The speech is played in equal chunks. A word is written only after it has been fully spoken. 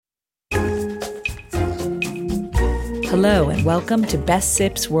Hello and welcome to Best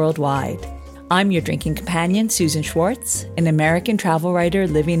Sips Worldwide. I'm your drinking companion, Susan Schwartz, an American travel writer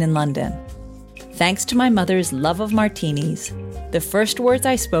living in London. Thanks to my mother's love of martinis, the first words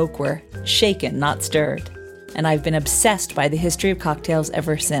I spoke were shaken, not stirred, and I've been obsessed by the history of cocktails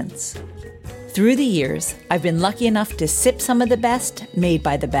ever since. Through the years, I've been lucky enough to sip some of the best made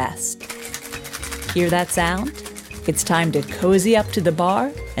by the best. Hear that sound? It's time to cozy up to the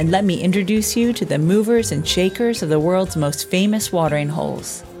bar and let me introduce you to the movers and shakers of the world's most famous watering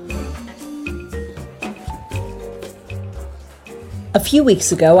holes. A few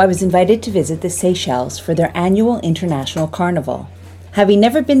weeks ago, I was invited to visit the Seychelles for their annual International Carnival. Having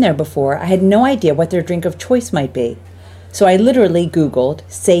never been there before, I had no idea what their drink of choice might be, so I literally Googled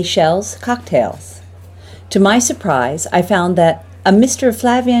Seychelles cocktails. To my surprise, I found that a Mr.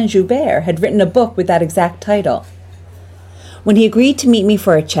 Flavien Joubert had written a book with that exact title. When he agreed to meet me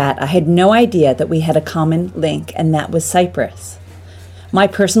for a chat, I had no idea that we had a common link, and that was Cyprus. My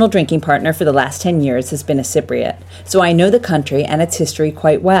personal drinking partner for the last 10 years has been a Cypriot, so I know the country and its history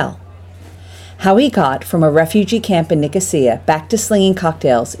quite well. How he got from a refugee camp in Nicosia back to slinging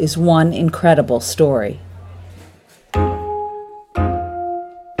cocktails is one incredible story.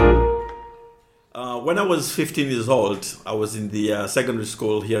 When I was 15 years old, I was in the secondary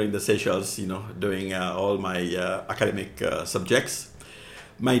school here in the Seychelles, doing all my academic subjects.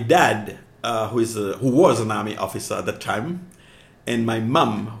 My dad, who was an army officer at that time, and my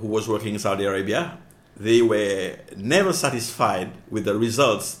mum, who was working in Saudi Arabia, they were never satisfied with the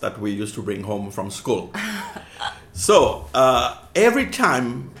results that we used to bring home from school. So every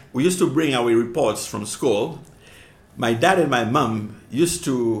time we used to bring our reports from school, my dad and my mum used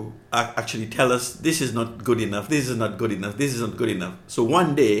to actually tell us, this is not good enough, this is not good enough, this is not good enough. So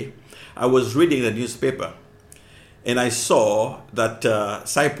one day, I was reading the newspaper, and I saw that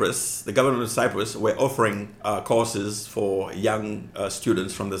Cyprus, the government of Cyprus, were offering courses for young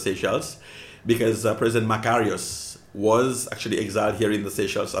students from the Seychelles, because President Makarios was actually exiled here in the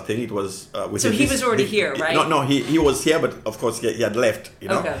Seychelles. I think it was... so he was already here, right? No, he was here, but of course he had left.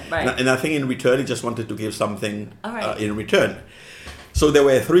 Okay, right. And I think in return, he just wanted to give something in return. So there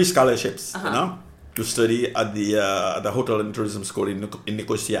were 3 scholarships, to study at the Hotel and Tourism School in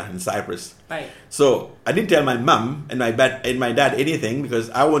Nicosia, in Cyprus. Right. So I didn't tell my mum and my dad anything, because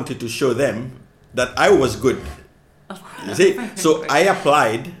I wanted to show them that I was good. You see? So I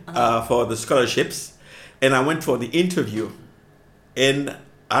applied for the scholarships, and I went for the interview, and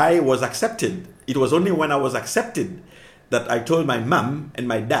I was accepted. It was only when I was accepted that I told my mum and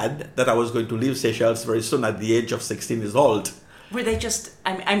my dad that I was going to leave Seychelles very soon at the age of 16 years old. Were they just,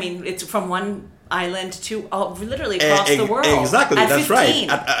 I mean, it's from one island to literally across the world. Exactly, at that's 15.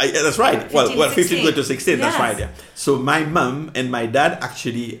 right. That's right. 15 going to 16, yes. That's right, yeah. So my mum and my dad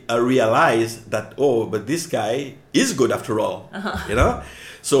actually realized that, but this guy is good after all,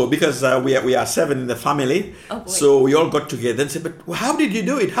 So because we are 7 in the family, so we all got together and said, but how did you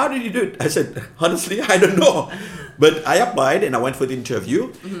do it? How did you do it? I said, honestly, I don't know. But I applied and I went for the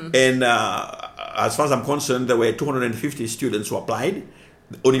interview. And as far as I'm concerned, there were 250 students who applied,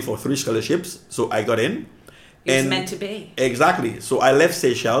 only for 3 scholarships. So I got in. It was meant to be. Exactly. So I left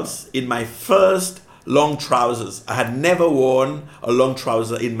Seychelles in my first long trousers. I had never worn a long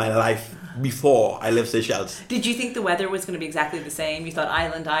trouser in my life before I left Seychelles. Did you think the weather was going to be exactly the same? You thought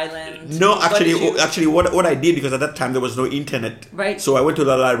island? No, actually, what I did, because at that time there was no internet. Right. So I went to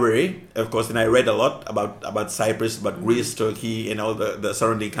the library, of course, and I read a lot about Cyprus, about Greece, Turkey, and all the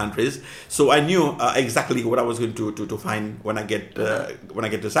surrounding countries. So I knew exactly what I was going to find when I get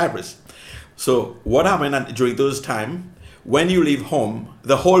to Cyprus. So what happened during those time, when you leave home,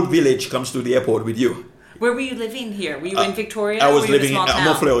 the whole village comes to the airport with you. Where were you living here? Were you in Victoria? I was living in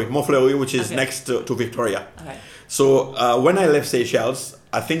Montfleury, which is next to Victoria. Okay. So when I left Seychelles,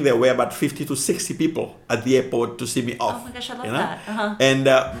 I think there were about 50 to 60 people at the airport to see me off. Oh my gosh, I love that.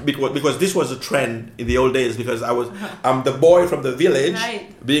 And because this was a trend in the old days, because I'm the boy from the village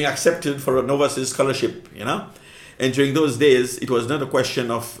being accepted for an overseas scholarship, And during those days, it was not a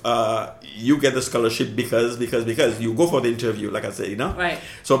question of you get the scholarship because you go for the interview, like I said, Right.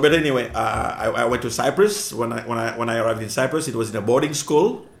 So, but anyway, I went to Cyprus. When I arrived in Cyprus, it was in a boarding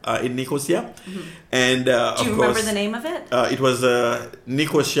school in Nicosia, and do you remember the name of it? It was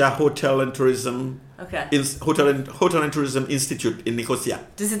Nicosia Hotel and Tourism. Okay. Hotel and Tourism Institute in Nicosia.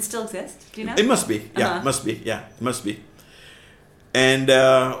 Does it still exist? Do you know? It must be. Yeah, it must be. Yeah, it must be. And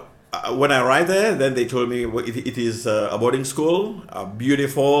when I arrived there, then they told me it is a boarding school,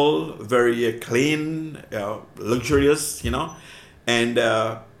 beautiful, very clean, luxurious, and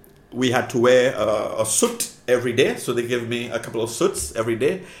we had to wear a suit every day. So they gave me a couple of suits every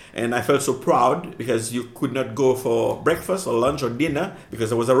day. And I felt so proud because you could not go for breakfast or lunch or dinner because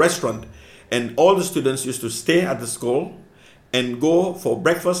there was a restaurant. And all the students used to stay at the school and go for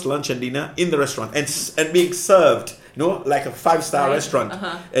breakfast, lunch, and dinner in the restaurant and being served, like a 5-star restaurant.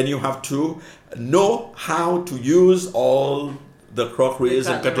 And you have to know how to use all the crockeries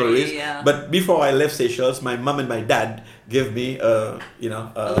and cutleries. Yeah. But before I left Seychelles, my mom and my dad gave me a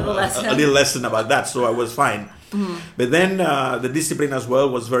little lesson about that, so I was fine. But then the discipline as well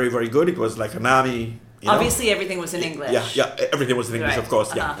was very, very good. It was like an army. Obviously, everything was in English. Yeah, everything was in English, Right. of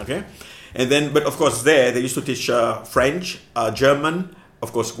course. Yeah, okay. And then, but of course, there they used to teach French, German,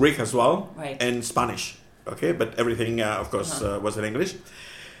 of course, Greek as well, Right. and Spanish. Okay, but everything, of course, was in English.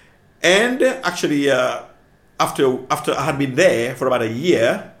 And actually, after I had been there for about a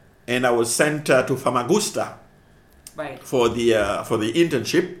year, and I was sent to Famagusta Right. for the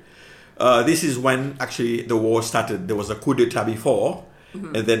internship. This is when actually the war started. There was a coup d'etat before.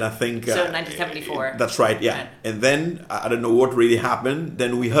 And then I think... So 1974. That's right, yeah. Right. And then, I don't know what really happened.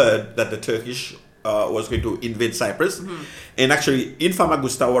 Then we heard that the Turkish was going to invade Cyprus. And actually, in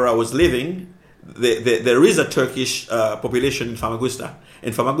Famagusta, where I was living, there is a Turkish population in Famagusta.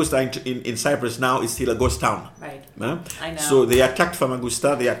 And Famagusta in Cyprus now is still a ghost town. Right. I know. So they attacked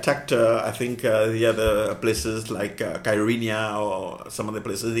Famagusta. They attacked, I think, the other places like Kyrenia or some other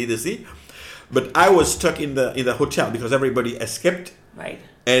places in the sea. But I was stuck in the hotel because everybody escaped. Right.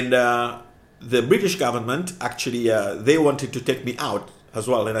 And the British government actually, they wanted to take me out as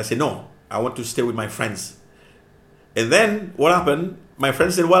well. And I said, no, I want to stay with my friends. And then what happened? My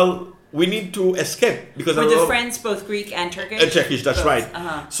friends said, well, we need to escape. Because Were the friends both Greek and Turkish? Turkish, that's Both.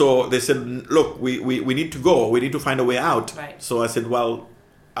 right. So they said, look, we need to go. We need to find a way out. Right. So I said, well,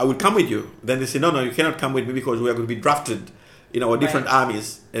 I will come with you. Then they said, no, you cannot come with me because we are going to be drafted in our different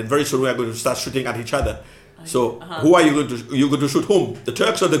armies. And very soon we are going to start shooting at each other. So who are you going to shoot whom? The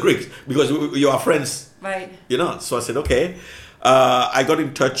Turks or the Greeks? Because you are friends. Right. So I said, okay. I got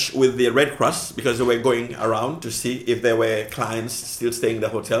in touch with the Red Cross because they were going around to see if there were clients still staying in the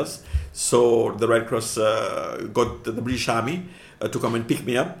hotels. So the Red Cross got the British Army to come and pick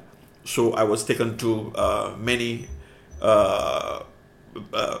me up. So I was taken to many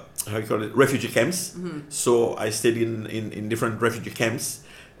refugee camps. So I stayed in different refugee camps,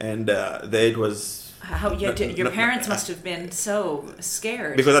 and there it was. Your parents must have been so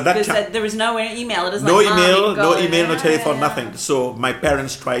scared because at that time there was no email. It was no like, email, no telephone, yeah. nothing. So my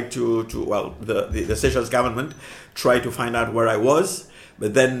parents tried to the Seychelles government tried to find out where I was,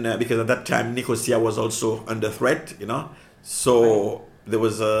 but then because at that time Nicosia was also under threat, so there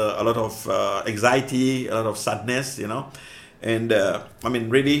was a lot of anxiety, a lot of sadness, and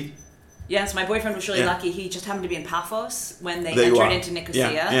really. Yes, my boyfriend was really Yeah. lucky. He just happened to be in Paphos when they There you entered are. into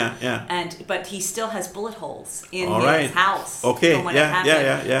Nicosia. Yeah. But he still has bullet holes in All his right. house. Okay, From when yeah, it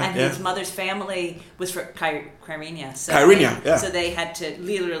happened. yeah, And yeah. his mother's family was from Kyrenia. So Kyrenia, yeah. So they had to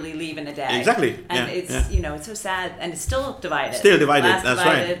literally leave in a day. Exactly, And yeah, it's yeah. it's so sad, and it's still divided. Still divided, Last that's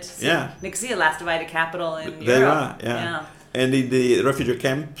divided, right. so Yeah. Nicosia, last divided capital in There you Europe. are, yeah. And in the refugee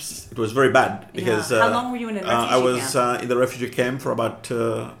camps, it was very bad because How long were you in a refugee I was camp? in the refugee camp for about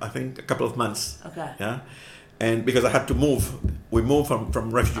I think a couple of months. Okay. Yeah, and because I had to move, we moved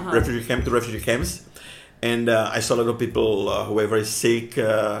from refugee camp to refugee camps, and I saw a lot of people who were very sick,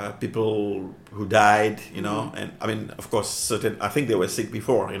 people who died, and of course, I think they were sick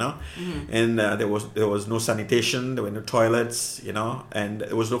before, and there was no sanitation, there were no toilets, and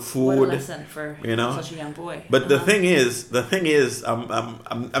there was no food. What a lesson for such a young boy. But the thing is,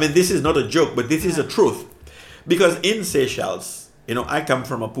 this is not a joke, but this is a truth, because in Seychelles, I come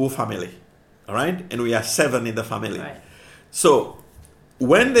from a poor family, all right, and we are 7 in the family. Right. So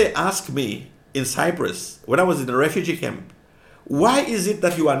when they asked me in Cyprus, when I was in a refugee camp, why is it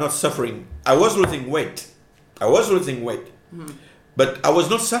that you are not suffering? I was losing weight. But I was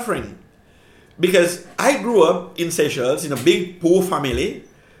not suffering because I grew up in Seychelles in a big poor family.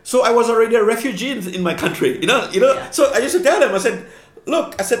 So I was already a refugee in my country, Yeah. So I used to tell them, I said,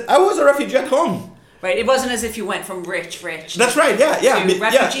 I was a refugee at home. Right, it wasn't as if you went from rich. That's right, yeah. To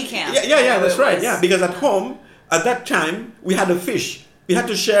refugee camp. Yeah, that's right, yeah. Because at home, at that time, we had a fish. We had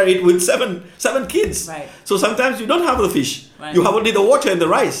to share it with seven kids. Right. So sometimes you don't have the fish. Right. You have only the water and the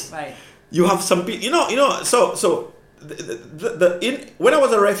rice. Right. You have some people, so when I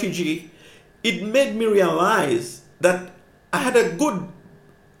was a refugee, it made me realize that I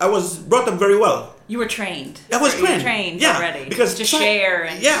was brought up very well. You were trained. I was You were trained. trained Yeah, already. because to share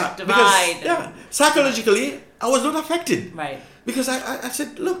and divide. Psychologically, I was not affected. Right. Because I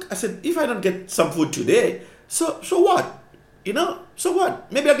said, if I don't get some food today, so what? So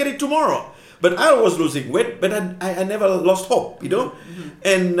what? Maybe I'll get it tomorrow. But I was losing weight, but I never lost hope, you know.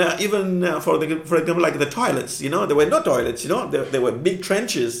 And even for example, like the toilets, you know, there were no toilets, you know, there were big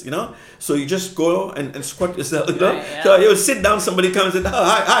trenches, you know. So you just go and squat yourself, you know. Right, yeah. So you sit down, somebody comes and, oh,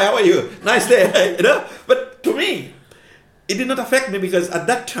 hi, how are you? Nice day, you know. But to me, it did not affect me because at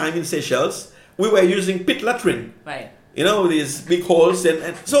that time in Seychelles, we were using pit latrine. Right. You know, these big holes.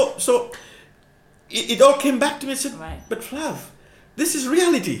 And so it all came back to me and said, Right. but Flav, this is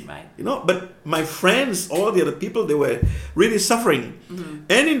reality. Right. You know, but my friends, all the other people, they were really suffering. Mm-hmm.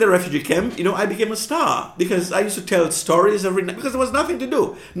 And in the refugee camp, you know, I became a star because I used to tell stories every night because there was nothing to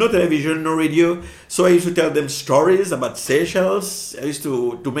do. No television, no radio. So I used to tell them stories about Seychelles. I used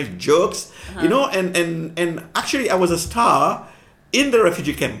to make jokes, you know, and actually I was a star in the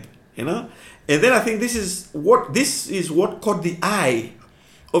refugee camp, you know. And then I think this is what caught the eye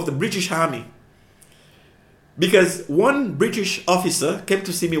of the British Army. Because one British officer came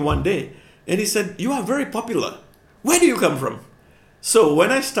to see me one day and he said, "You are very popular. Where do you come from?" So when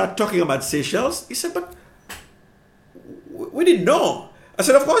I start talking about Seychelles, he said, "But we didn't know." I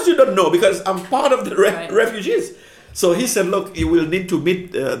said, "Of course you don't know because I'm part of the refugees." So he said, "Look, you will need to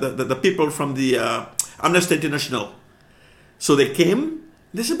meet the people from the Amnesty International." So they came.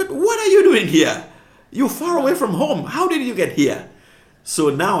 They said, "But what are you doing here? You're far away from home. How did you get here?" So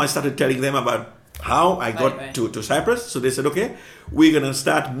now I started telling them about how I got to Cyprus. So they said, "Okay, we're going to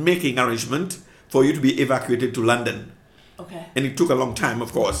start making arrangement for you to be evacuated to London." Okay. And it took a long time,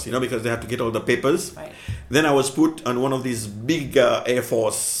 of course, you know, because they had to get all the papers. Right. Then I was put on one of these big Air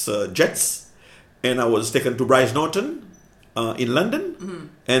Force jets, and I was taken to Brize Norton in London. Mm-hmm.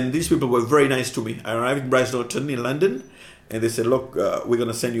 And these people were very nice to me. I arrived in Brize Norton in London, and they said, "Look, we're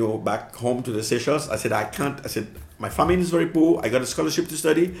going to send you back home to the Seychelles." I said, "I can't." I said, "My family is very poor. I got a scholarship to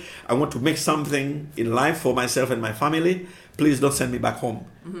study. I want to make something in life for myself and my family. Please don't send me back home."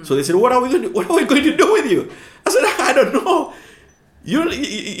 Mm-hmm. So they said, what are we going to do with you?" I said, "I don't know.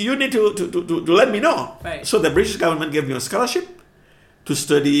 You need to let me know." Right. So the British government gave me a scholarship to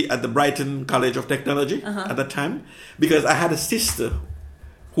study at the Brighton College of Technology at that time, because I had a sister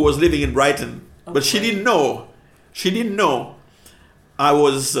who was living in Brighton, but she didn't know. She didn't know I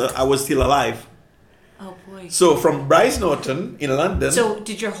was still alive. Oh boy. So from Brize Norton in London. So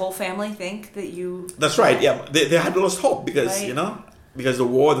did your whole family think that you... That's right, yeah. They had lost hope because, Right. you know, because the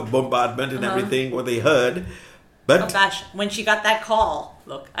war, the bombardment and everything, what they heard. But Oh gosh, when she got that call,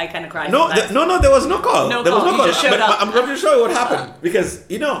 look, I kind of cried. no, there was no call. No There was call, no you call. just showed But up. I'm going to show you what happened. Because,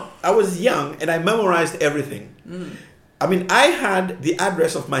 you know, I was young and I memorized everything. I mean, I had the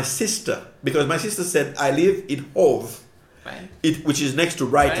address of my sister because my sister said, "I live in Hove," Right. which is next to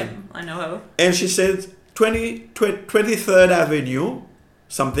Brighton. Right. I know how. And she said 23rd Avenue,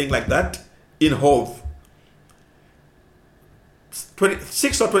 something like that, in Hove.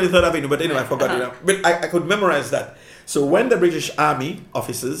 26th or 23rd Avenue, but anyway, I forgot. You know. But I could memorize that. So when the British Army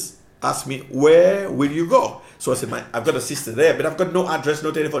officers asked me, "Where will you go?" So I said, "I've got a sister there, but I've got no address, no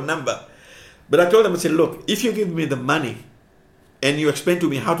telephone number." But I told them, I said, "Look, if you give me the money and you explain to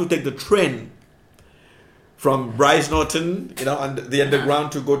me how to take the train from Brize Norton, you know, on the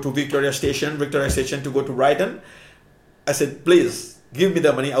underground to go to Victoria Station to go to Brighton," I said, "Please give me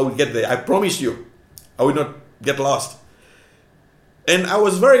the money. I will get there. I promise you, I will not get lost." And I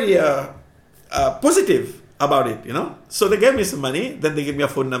was very positive about it, you know. So they gave me some money. Then they gave me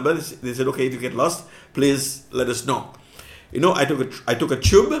a phone number. They said, "Okay, if you get lost, please let us know." You know, I took a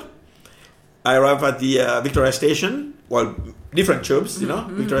tube. I arrived at the Victoria Station. Well, different tubes, you know.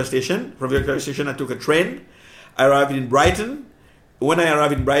 Victoria Station. From Victoria Station, I took a train. I arrived in Brighton. When I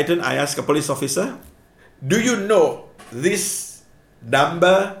arrived in Brighton, I asked a police officer, "Do you know this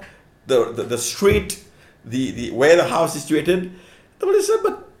number, the street, the where the house is situated?" The police said,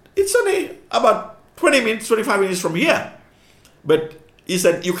 "But it's only about 20 minutes, 25 minutes from here." But he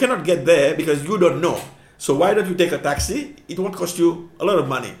said, "You cannot get there because you don't know. So why don't you take a taxi? It won't cost you a lot of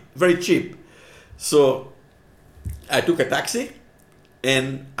money, very cheap." So I took a taxi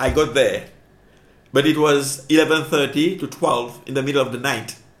and I got there. But it was 11:30 to 12 in the middle of the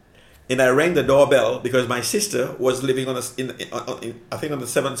night. And I rang the doorbell because my sister was living on the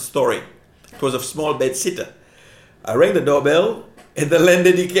 7th story. It was a small bed sitter. I rang the doorbell and the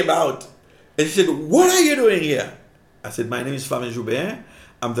landlady came out. And she said, "What are you doing here?" I said, "My name is Flavien Joubert.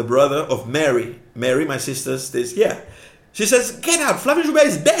 I'm the brother of Mary. Mary, my sister, stays here." She says, "Get out. Flavien Joubert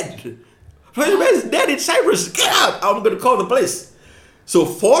is dead. Flavien Joubert is dead in Cyprus. Get out. I'm going to call the police." So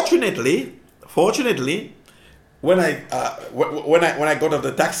fortunately, when I got off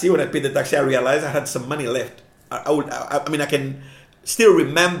the taxi, when I paid the taxi, I realized I had some money left. I can still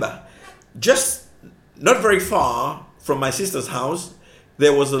remember, just not very far from my sister's house,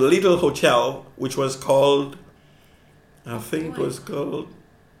 there was a little hotel which was called, I think it was called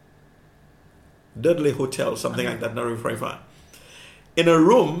Dudley Hotel, something like that, not very far. In a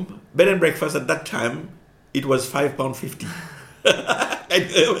room, bed and breakfast at that time, it was £5.50.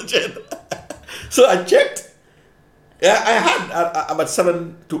 So I checked. Yeah, I had about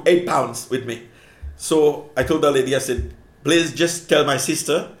 7 to 8 pounds with me. So I told the lady, I said, please just tell my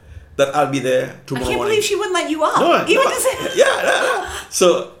sister that I'll be there tomorrow morning. I can't believe she wouldn't let you up.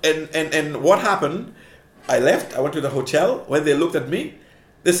 So, and what happened, I left, I went to the hotel. When they looked at me,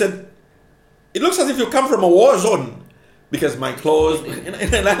 they said, it looks as if you come from a war zone. Because my clothes, and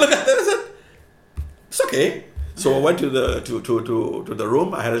I looked at them and said, it's okay. So I went to the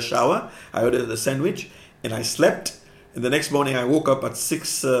room, I had a shower, I ordered a sandwich, and I slept. And the next morning I woke up at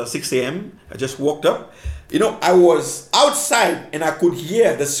 6 a.m. I just walked up. You know, I was outside and I could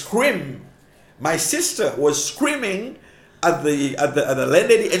hear the scream. My sister was screaming at the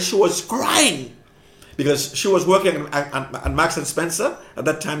landlady, and she was crying because she was working at Marks and Spencer at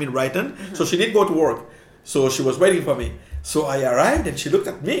that time in Brighton. Mm-hmm. So she didn't go to work. So she was waiting for me. So I arrived and she looked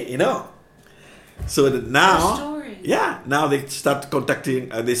at me, you know. So that now, now they started contacting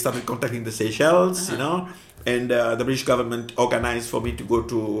the Seychelles, you know, and the British government organized for me to go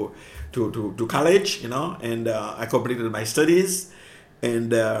to college, you know, and I completed my studies,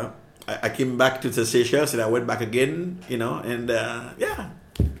 and I came back to the Seychelles, and I went back again, you know, and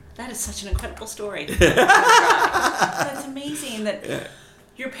That is such an incredible story. That's amazing that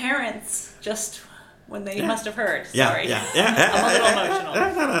your parents just... when they must have heard. Sorry. I'm a little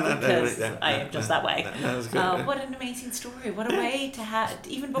emotional because I am just that way. What an amazing story. What a way to have,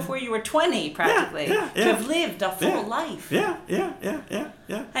 even before you were 20 practically, to have lived a full life.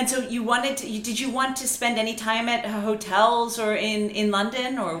 And so did you want to spend any time at hotels or in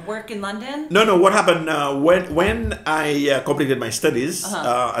London or work in London? No. What happened when I completed my studies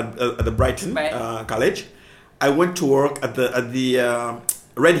at the Brighton College, I went to work at the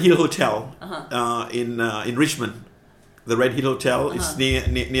Red Hill Hotel in Richmond. The Red Hill Hotel is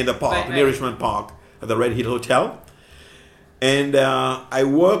near the park, near Richmond Park, at the Red Hill Hotel. And I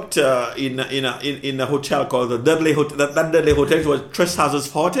worked in a hotel called the Dudley Hotel. That Dudley Hotel was Tres Houses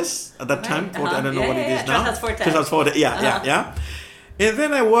Fortis at that time. I don't know what it is now. Tres Houses Fortis. Yeah. And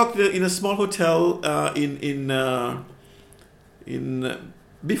then I worked in a small hotel in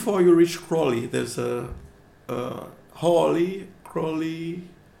before you reach Crawley. There's a Crawley.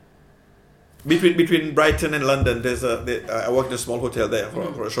 Between Brighton and London, I worked in a small hotel there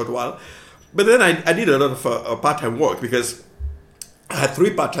for a short while. But then I did a lot of part-time work because I had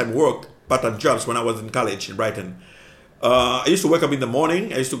 3 part-time jobs when I was in college in Brighton. I used to wake up in the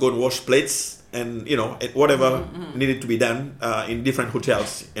morning. I used to go and wash plates and, you know, whatever needed to be done in different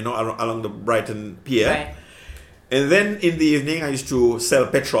hotels, you know, along the Brighton pier. Right. And then in the evening, I used to sell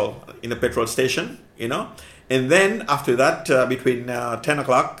petrol in a petrol station, you know. And then after that, between 10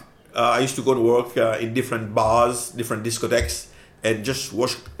 o'clock, I used to go to work in different bars, different discotheques, and just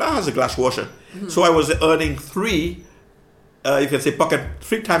wash as a glass washer. Mm-hmm. So I was earning 3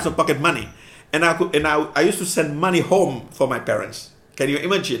 times of pocket money, and I used to send money home for my parents. Can you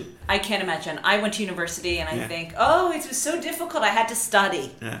imagine? I can't imagine. I went to university and I think, it was so difficult. I had to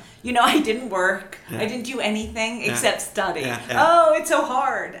study. Yeah. You know, I didn't work. Yeah. I didn't do anything except study. Yeah. It's so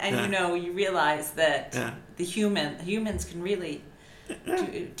hard. And you know, you realize that the humans can really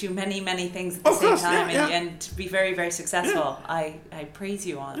do many things at the same time and to be very, very successful. I praise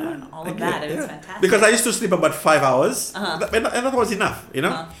you on all of that. It was fantastic. Because I used to sleep about 5 hours, and that was enough, you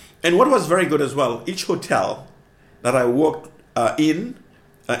know. And what was very good as well, each hotel that I worked in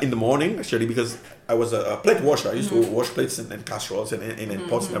the morning, actually, because I was a plate washer. I used to wash plates and casseroles and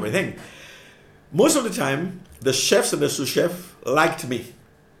pots and everything. Most of the time, the chefs and the sous chef liked me.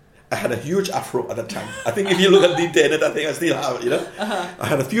 I had a huge afro at that time. I think if you look at the internet, I think I still have it, you know. I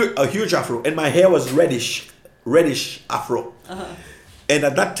had a huge afro, and my hair was reddish afro. And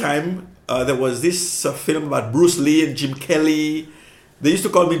at that time, there was this film about Bruce Lee and Jim Kelly. They used to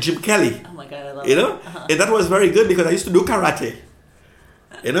call me Jim Kelly. Oh my God, I love it. You know, and that was very good because I used to do karate.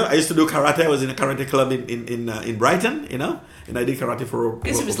 You know, I used to do karate. I was in a karate club in Brighton, you know, and I did karate for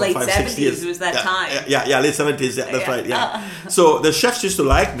because it was late 70s. 6 years. It was that time. Yeah, late 70s. Yeah, that's right. Yeah. So the chefs used to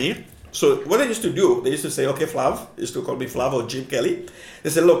like me. So what they used to do, they used to say, okay, Flav, they used to call me Flav or Jim Kelly. They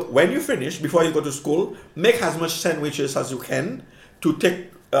said, look, when you finish, before you go to school, make as much sandwiches as you can to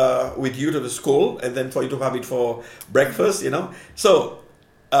take with you to the school, and then for you to have it for breakfast, you know. So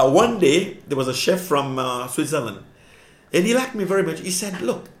one day, there was a chef from Switzerland, and he liked me very much. He said,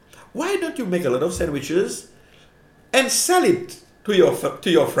 look, why don't you make a lot of sandwiches and sell it to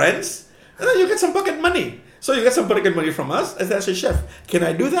your friends, and then you get some pocket money. So you get some pocket money from us. I said, chef, can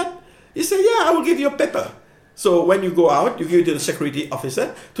I do that? He said, yeah, I will give you a paper. So when you go out, you give it to the security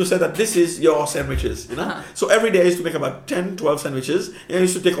officer to say that this is your sandwiches, you know. Uh-huh. So every day I used to make about 10, 12 sandwiches. And I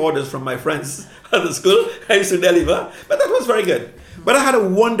used to take orders from my friends at the school. I used to deliver. But that was very good. But I had a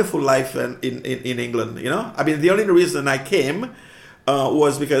wonderful life in England, you know. I mean, the only reason I came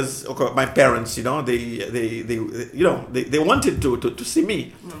was because my parents, you know, they wanted to see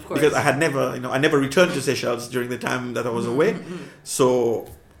me. Of course. Because I had never, I never returned to Seychelles during the time that I was away. So,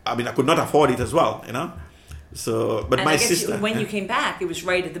 I mean, I could not afford it as well, you know. So, but and my I guess sister, when you came back, it was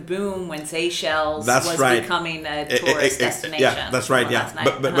right at the boom when Seychelles that's was right. becoming a tourist destination. Yeah, that's right. Well, yeah,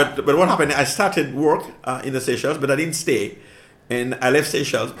 that's nice. but what happened? I started work in the Seychelles, but I didn't stay, and I left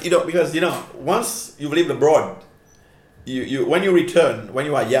Seychelles. Because once you've lived abroad, you when you return when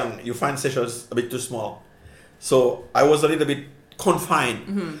you are young, you find Seychelles a bit too small. So I was a little bit confined.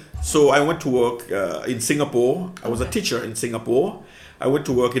 Mm-hmm. So I went to work in Singapore. I was a teacher in Singapore. I went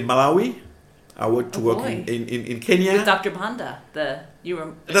to work in Malawi. I went to work in Kenya. With Dr. Banda, you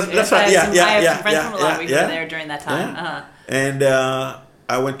were. That's right. Yeah. I have some friends from Malawi who were there during that time. Yeah. Uh-huh. And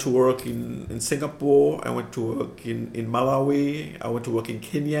I went to work in Singapore. I went to work in Malawi. I went to work in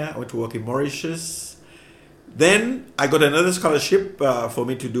Kenya. I went to work in Mauritius. Then I got another scholarship for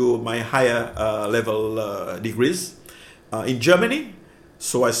me to do my higher level degrees in Germany.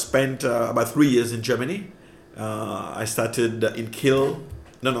 So I spent about 3 years in Germany. I started in Kiel.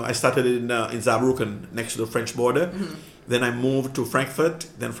 I started in Saarbrücken, next to the French border. Mm-hmm. Then I moved to Frankfurt.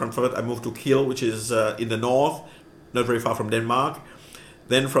 Then from Frankfurt, I moved to Kiel, which is in the north, not very far from Denmark.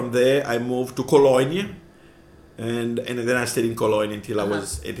 Then from there, I moved to Cologne, and then I stayed in Cologne until I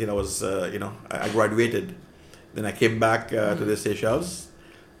was I graduated. Then I came back to the Seychelles,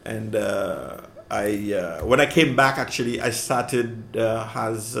 and when I came back, actually, I started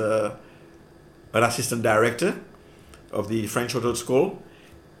as an assistant director of the French Hotel School.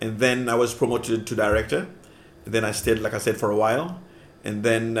 And then I was promoted to director. And then I stayed, like I said, for a while. And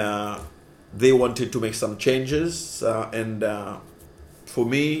then they wanted to make some changes. And for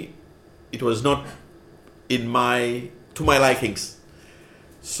me, it was not to my likings.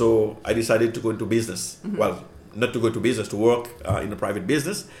 So I decided to go into business. Mm-hmm. Well, not to go into business, to work in a private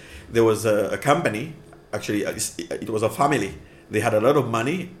business. There was a company, actually, it was a family. They had a lot of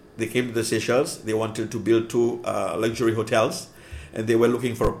money. They came to the Seychelles. They wanted to build 2 luxury hotels. And they were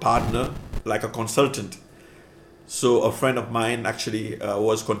looking for a partner, like a consultant. So a friend of mine actually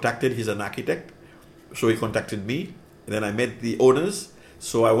was contacted. He's an architect. So he contacted me. And then I met the owners.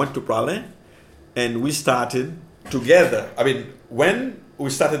 So I went to Praslin. And we started together. I mean, when we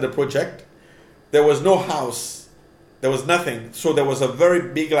started the project, there was no house. There was nothing. So there was a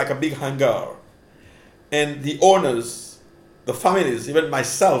very big, like a big hangar. And the owners, the families, even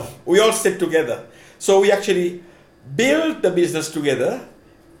myself, we all stayed together. So we actually build the business together,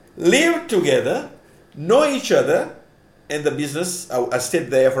 live together, know each other, and the business, I stayed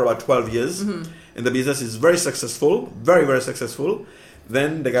there for about 12 years, mm-hmm. and the business is very successful, very, very successful.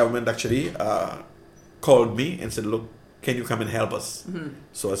 Then the government actually called me and said, look, can you come and help us? Mm-hmm.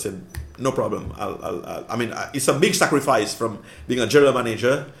 So I said, no problem. It's a big sacrifice from being a general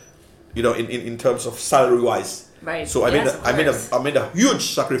manager, in terms of salary-wise. Right. So I made a huge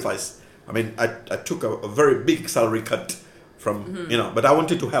sacrifice. I mean, I took a very big salary cut from, mm-hmm. But I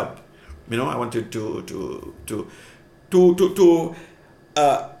wanted to help. I wanted to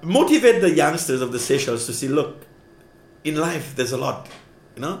motivate the youngsters of the Seychelles to see, look, in life there's a lot,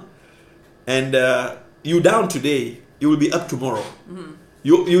 and you down today, you will be up tomorrow. Mm-hmm.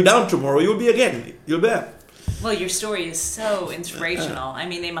 You down tomorrow, you'll be up. Well, your story is so inspirational. I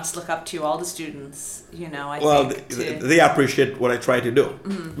mean, they must look up to all the students, they appreciate what I try to do.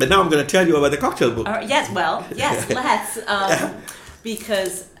 Mm-hmm. But now I'm going to tell you about the cocktail book. Yes, let's.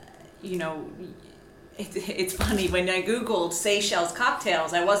 Because, it's funny, when I Googled Seychelles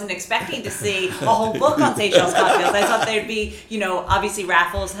cocktails, I wasn't expecting to see a whole book on Seychelles cocktails. I thought there'd be, obviously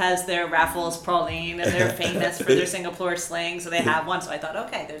Raffles has their Raffles Praline, and they're famous for their Singapore slang, so they have one. So I thought,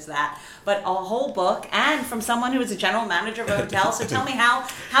 okay, there's that. But a whole book, and from someone who was a general manager of a hotel. So tell me, how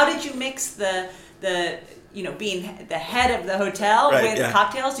did you mix the being the head of the hotel with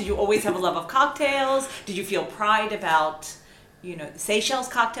cocktails? Did you always have a love of cocktails? Did you feel pride about Seychelles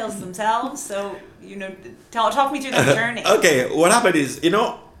cocktails themselves? So, talk me through that journey. Okay, what happened is,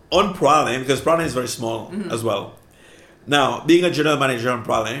 on Praslin, because Praslin is very small mm-hmm. as well. Now, being a general manager on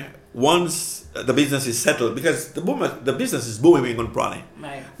Praslin, once the business is settled, because the business is booming on Praslin.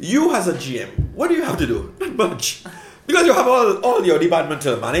 Right. You as a GM, what do you have to do? Not much. Because you have all your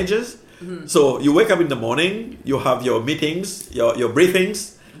departmental managers. Mm-hmm. So you wake up in the morning, you have your meetings, your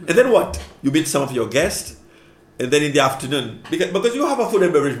briefings, mm-hmm. and then what? You meet some of your guests. And then in the afternoon, because you have a food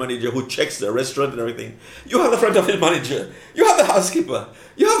and beverage manager who checks the restaurant and everything, you have the front office manager, you have the housekeeper,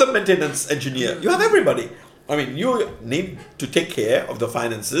 you have the maintenance engineer, you have everybody. I mean, you need to take care of the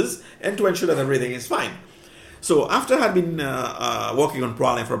finances and to ensure that everything is fine. So after I had been working on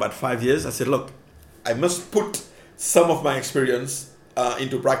Pralin for about 5 years, I said, look, I must put some of my experience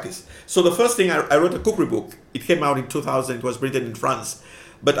into practice. So the first thing, I wrote a cookery book. It came out in 2000. It was printed in France,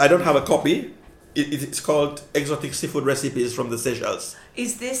 but I don't have a copy. It's called Exotic Seafood Recipes from the Seychelles.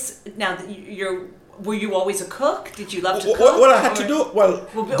 Is this, now that were you always a cook? Did you love to cook? What I had to do,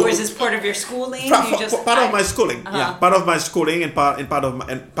 or is this part of your schooling? Part of my schooling, yeah, part of my schooling and part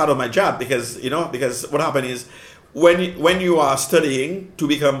of my job, because what happened is when you are studying to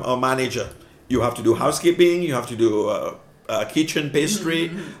become a manager, you have to do housekeeping, you have to do kitchen, pastry,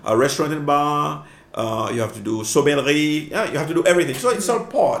 a restaurant and bar, you have to do sommellerie, you have to do everything. So it's all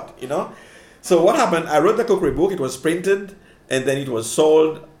part, So what happened? I wrote the cookery book. It was printed and then it was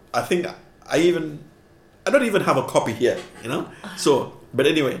sold. I think I don't even have a copy here, So, but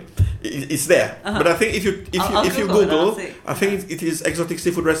anyway, it's there. But I think if you Google, I think it is Exotic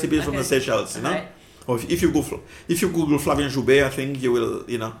Seafood Recipes from the Seychelles, Right. Or if you Google Flavien Joubert, I think you will,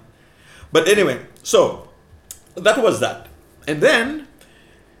 But anyway, so that was that. And then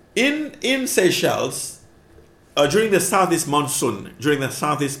in Seychelles, during the southeast monsoon,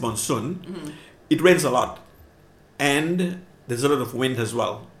 it rains a lot, and there's a lot of wind as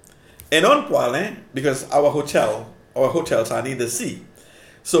well. And on Pralin, because our hotels are near the sea,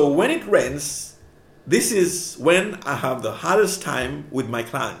 so when it rains, this is when I have the hardest time with my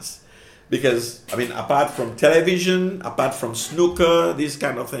clients, because apart from television, apart from snooker, these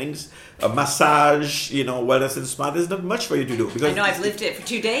kind of things, a massage, wellness and spa, there's not much for you to do. Because I know, I've lived it for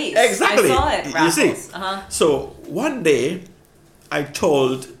 2 days. Exactly. I saw it. You see. So one day, I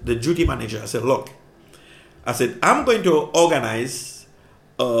told the duty manager, I said, look, I'm going to organize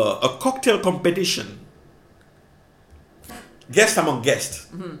a cocktail competition, guest among guests.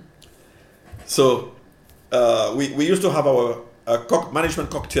 So we used to have our management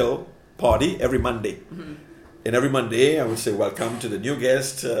cocktail party every Monday. And every Monday I would say, welcome to the new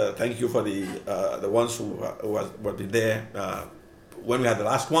guest. Thank you for the ones who were there when we had the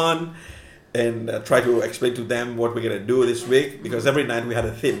last one. And try to explain to them what we're going to do this week. Because every night we had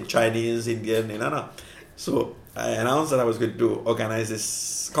a theme, Chinese, Indian, So I announced that I was going to organize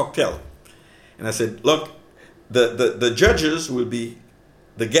this cocktail. And I said, look, the judges will be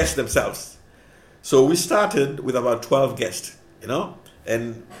the guests themselves. So we started with about 12 guests,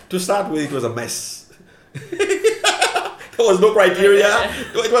 And to start with, it was a mess. There was no criteria.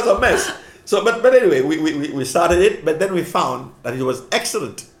 It was a mess. So, but anyway, we started it, but then we found that it was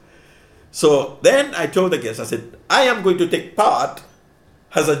excellent. So then I told the guests, I said, I am going to take part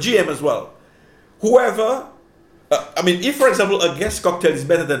as a GM as well. Whoever, if for example a guest cocktail is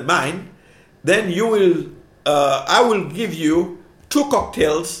better than mine, then I will give you 2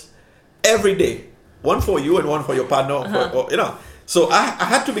 cocktails every day, one for you and one for your partner, So I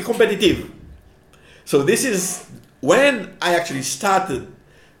had to be competitive. So this is when I actually started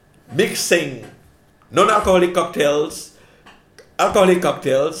mixing non-alcoholic cocktails, alcoholic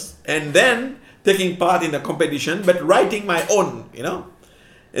cocktails, and then taking part in the competition, but writing my own,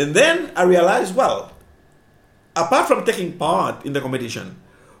 And then I realized, well, apart from taking part in the competition,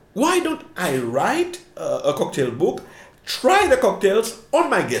 why don't I write a cocktail book, try the cocktails on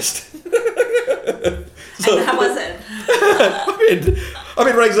my guest? So, and how was it?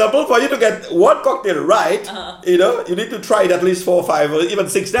 For example, for you to get one cocktail right, you need to try it at least 4, 5, or even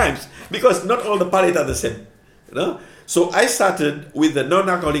 6 times, because not all the palates are the same, So I started with the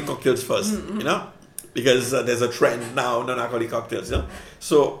non-alcoholic cocktails first, because there's a trend now, non-alcoholic cocktails,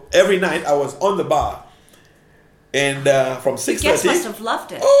 So every night I was on the bar, and from 6:30, the guests must have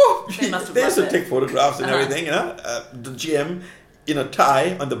loved it. Oh, they used to take photographs and everything, The GM in a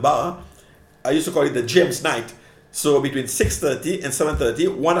tie on the bar. I used to call it the GM's night. So between 6:30 and 7:30,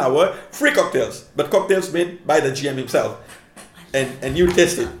 1 hour, free cocktails, but cocktails made by the GM himself, and you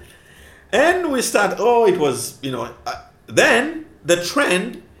taste it. And we start. It was then the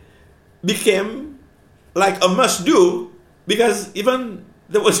trend became like a must do, because even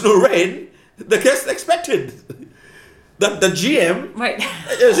there was no rain, the guests expected that the GM, right?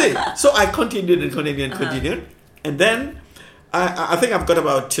 You see, so I continued, and then I think I've got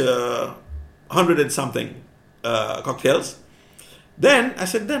about 100 and something cocktails. Then I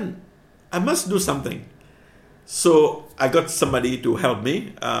said, I must do something. So I got somebody to help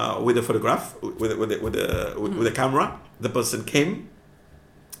me with the photograph, with the camera. The person came,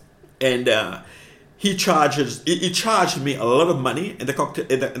 and he charged me a lot of money, and the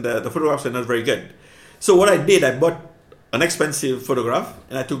photographs are not very good. So what I did, I bought an expensive photograph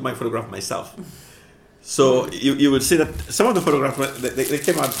and I took my photograph myself. So you will see that some of the photographs they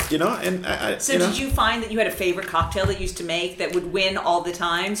came out, and So did you find that you had a favorite cocktail that you used to make that would win all the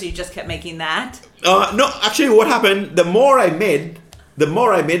time? So you just kept making that? No, actually, what happened? The more I made, the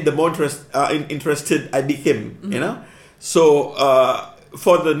more interested I became. So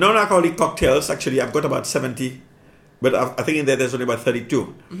for the non-alcoholic cocktails, actually, I've got about 70. But I think in there's only about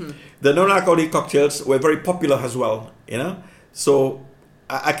 32. The non-alcoholic cocktails were very popular as well, So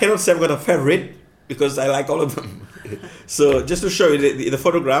I cannot say I've got a favorite because I like all of them. So just to show you the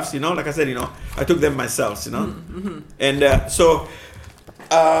photographs, like I said, I took them myself, And so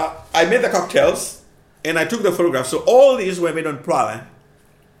I made the cocktails and I took the photographs. So all these were made on Pralin.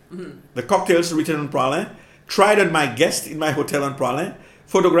 The cocktails written on Pralin, tried on my guest in my hotel on Pralin,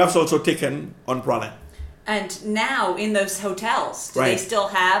 photographs also taken on Pralin. And now in those hotels, do they still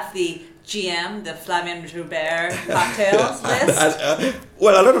have the GM, the Flavien Joubert cocktails list?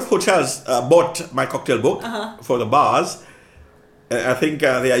 Well, a lot of hotels bought my cocktail book for the bars. I think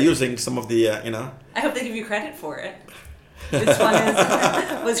they are using some of the, I hope they give you credit for it. This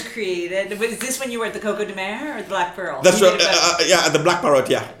one was created. Was this when you were at the Coco de Mer or the Black Pearl? That's right. At the Black Parrot,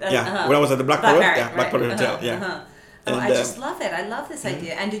 When I was at the Black Parrot, Black Parrot Hotel, Oh, I just love it. I love this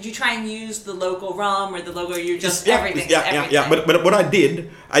idea. And did you try and use the local rum or the logo? You're just everything. Yeah. But what I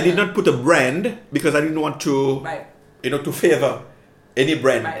did not put a brand because I didn't want to, to favor any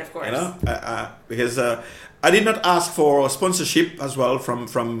brand. Right, of course. Because I did not ask for sponsorship as well from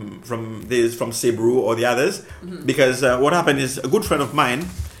Sebrew or the others. Because what happened is a good friend of mine,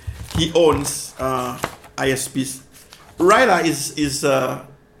 he owns ISPs. Ryla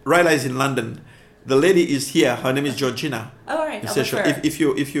is in London. The lady is here. Her name is Georgina. Oh, right. If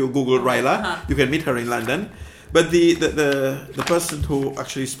you Google Ryla, you can meet her in London. But the person who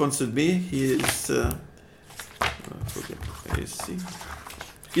actually sponsored me, he is.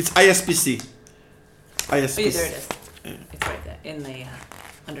 It's ISPC. ISPC. Oh, yeah, there it is. It's right there in the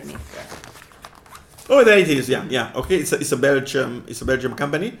underneath there. Oh, there it is. Yeah. Okay, it's a Belgium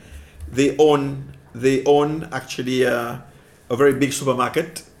company. They own actually a very big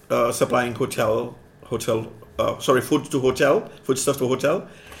supermarket. Supplying foodstuff to hotel.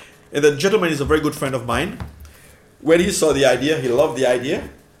 And the gentleman is a very good friend of mine. When he saw the idea, he loved the idea,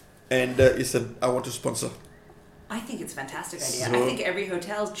 and he said, I want to sponsor. I think it's a fantastic idea. I think every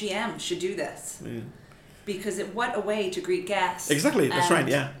hotel's GM should do this. Because what a way to greet guests. Exactly, that's right,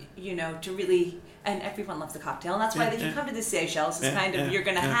 yeah. To really, and everyone loves the cocktail, and that's why you come to the Seychelles, it's kind of, you're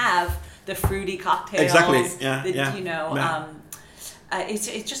going to have the fruity cocktails. Exactly, It's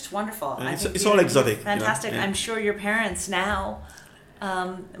just wonderful. It's all exotic. Fantastic. I'm sure your parents now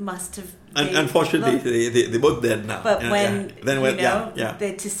must have. Unfortunately, they both dead now. But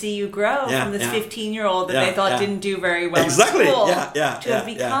to see you grow from this 15-year-old that they thought didn't do very well in school to have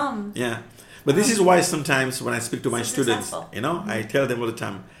become. But this is why sometimes when I speak to my students, I tell them all the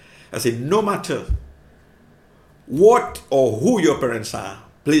time, I say, no matter what or who your parents are,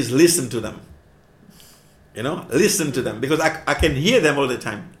 please listen to them. Listen to them because I can hear them all the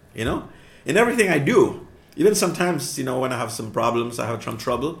time, in everything I do. Even sometimes, when I have some problems, I have some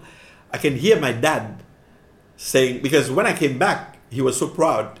trouble, I can hear my dad saying, because when I came back, he was so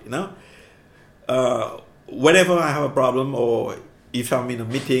proud, whenever I have a problem or if I'm in a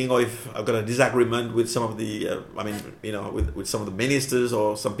meeting or if I've got a disagreement with some of the, with some of the ministers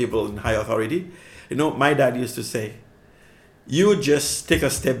or some people in high authority, my dad used to say, you just take a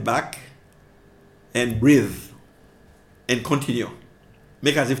step back and breathe and continue.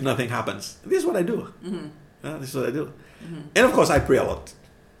 Make as if nothing happens. This is what I do. This is what I do. And of course, I pray a lot.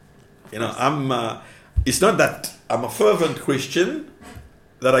 It's not that I'm a fervent Christian,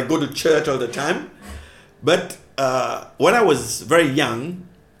 that I go to church all the time. But when I was very young,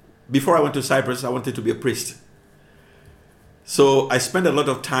 before I went to Cyprus, I wanted to be a priest. So I spent a lot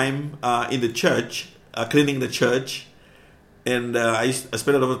of time in the church, cleaning the church. And I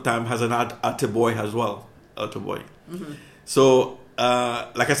spent a lot of time as an altar boy as well. So,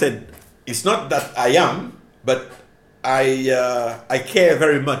 like I said, it's not that I am, but I care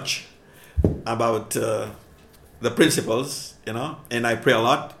very much about the principles, and I pray a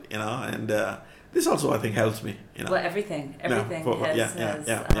lot, and this also I think helps me, Well, everything has.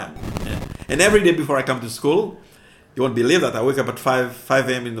 And every day before I come to school, you won't believe that I wake up at 5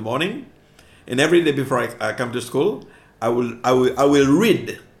 a.m. in the morning, and every day before I come to school, I will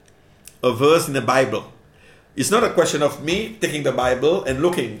read a verse in the Bible. It's not a question of me taking the Bible and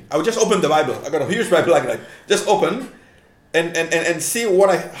looking. I will just open the Bible. I got a huge Bible like that. Just open and see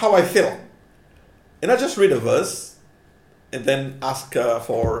how I feel. And I just read a verse and then ask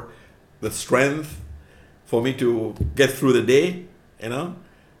for the strength for me to get through the day, you know,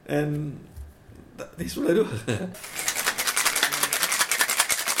 and this is what I do.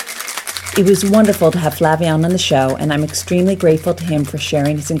 It was wonderful to have Flavien on the show, and I'm extremely grateful to him for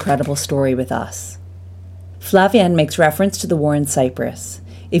sharing his incredible story with us. Flavien makes reference to the war in Cyprus.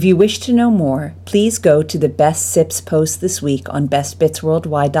 If you wish to know more, please go to the Best Sips post this week on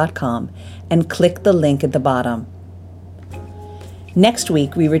bestbitsworldwide.com and click the link at the bottom. Next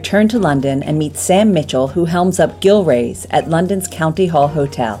week, we return to London and meet Sam Mitchell, who helms up Gilrays at London's County Hall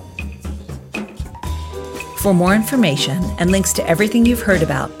Hotel. For more information and links to everything you've heard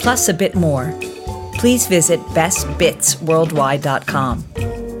about, plus a bit more, please visit bestbitsworldwide.com.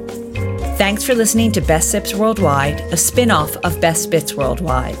 Thanks for listening to Best Sips Worldwide, a spin-off of Best Bits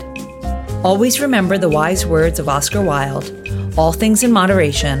Worldwide. Always remember the wise words of Oscar Wilde, all things in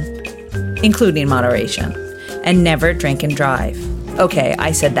moderation, including moderation, and never drink and drive. Okay,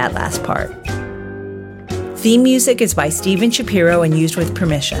 I said that last part. Theme music is by Steven Shapiro and used with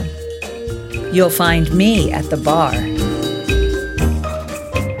permission. You'll find me at the bar.